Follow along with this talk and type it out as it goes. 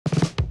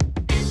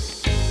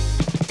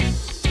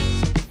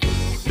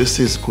This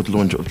is called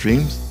Launderette of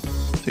Dreams.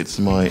 It's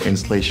my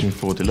installation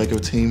for the Lego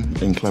team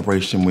in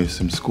collaboration with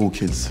some school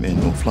kids in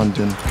North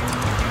London.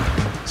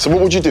 So what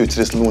would you do to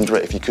this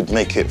launderette if you could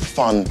make it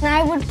fun?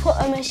 I would put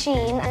a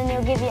machine and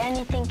it'll give you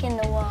anything in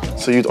the world.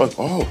 So you'd,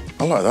 oh,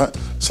 I like that.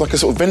 It's like a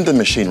sort of vending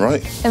machine,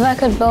 right? If I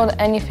could build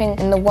anything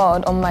in the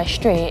world on my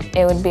street,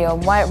 it would be a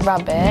white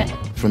rabbit.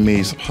 For me,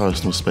 it's a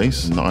personal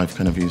space that I've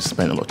kind of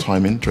spent a lot of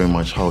time in during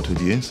my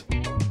childhood years.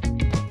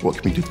 What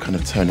can we do to kind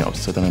of turn it up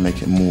so then I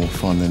make it more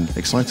fun and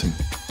exciting?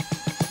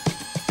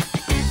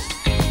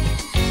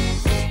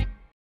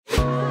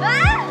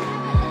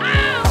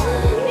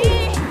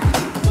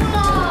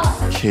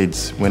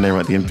 Kids, when they're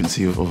at the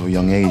infancy of a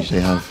young age,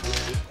 they have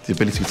the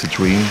ability to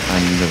dream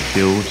and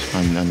build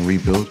and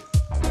rebuild.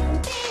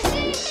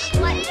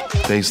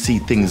 They see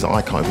things that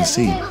I can't even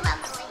see.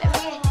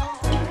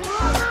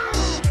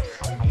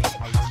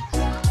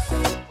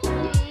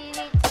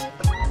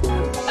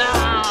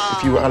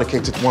 If you were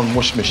allocated one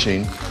washing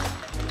machine,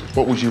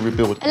 what would you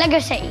rebuild? A Lego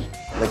city.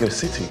 Lego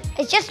city?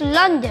 It's just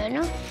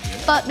London,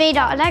 but made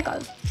out of Lego.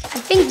 I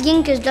think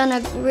Yinka's done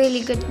a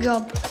really good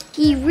job.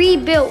 He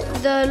rebuilt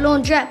the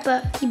launderette,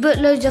 but he put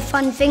loads of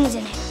fun things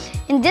in it.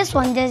 In this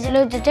one, there's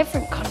loads of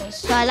different colours.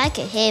 So I like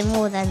it here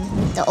more than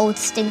the old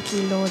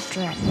stinky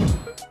launderette.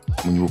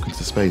 When you walk into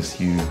the space,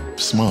 you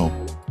smile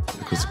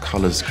because the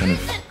colours kind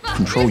of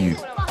control you.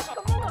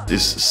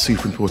 It's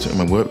super important in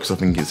my work because I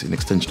think it's an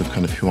extension of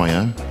kind of who I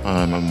am,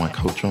 and my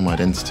culture, my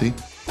identity.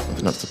 I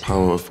think that's the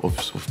power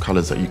of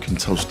colours, that you can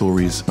tell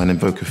stories and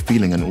invoke a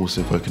feeling and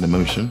also evoke an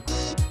emotion.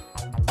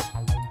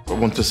 I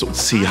want to sort of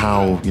see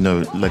how,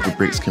 Lego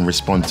bricks can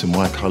respond to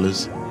my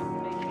colours.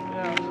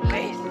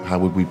 How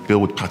would we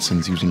build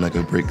patterns using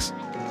Lego bricks?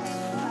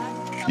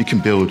 You can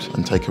build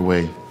and take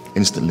away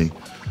instantly,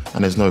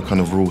 and there's no kind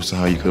of rules to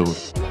how you build.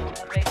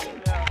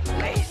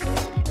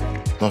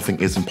 Nothing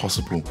is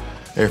impossible.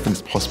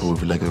 Everything's possible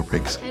with Lego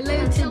bricks. Look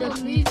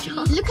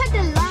at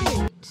the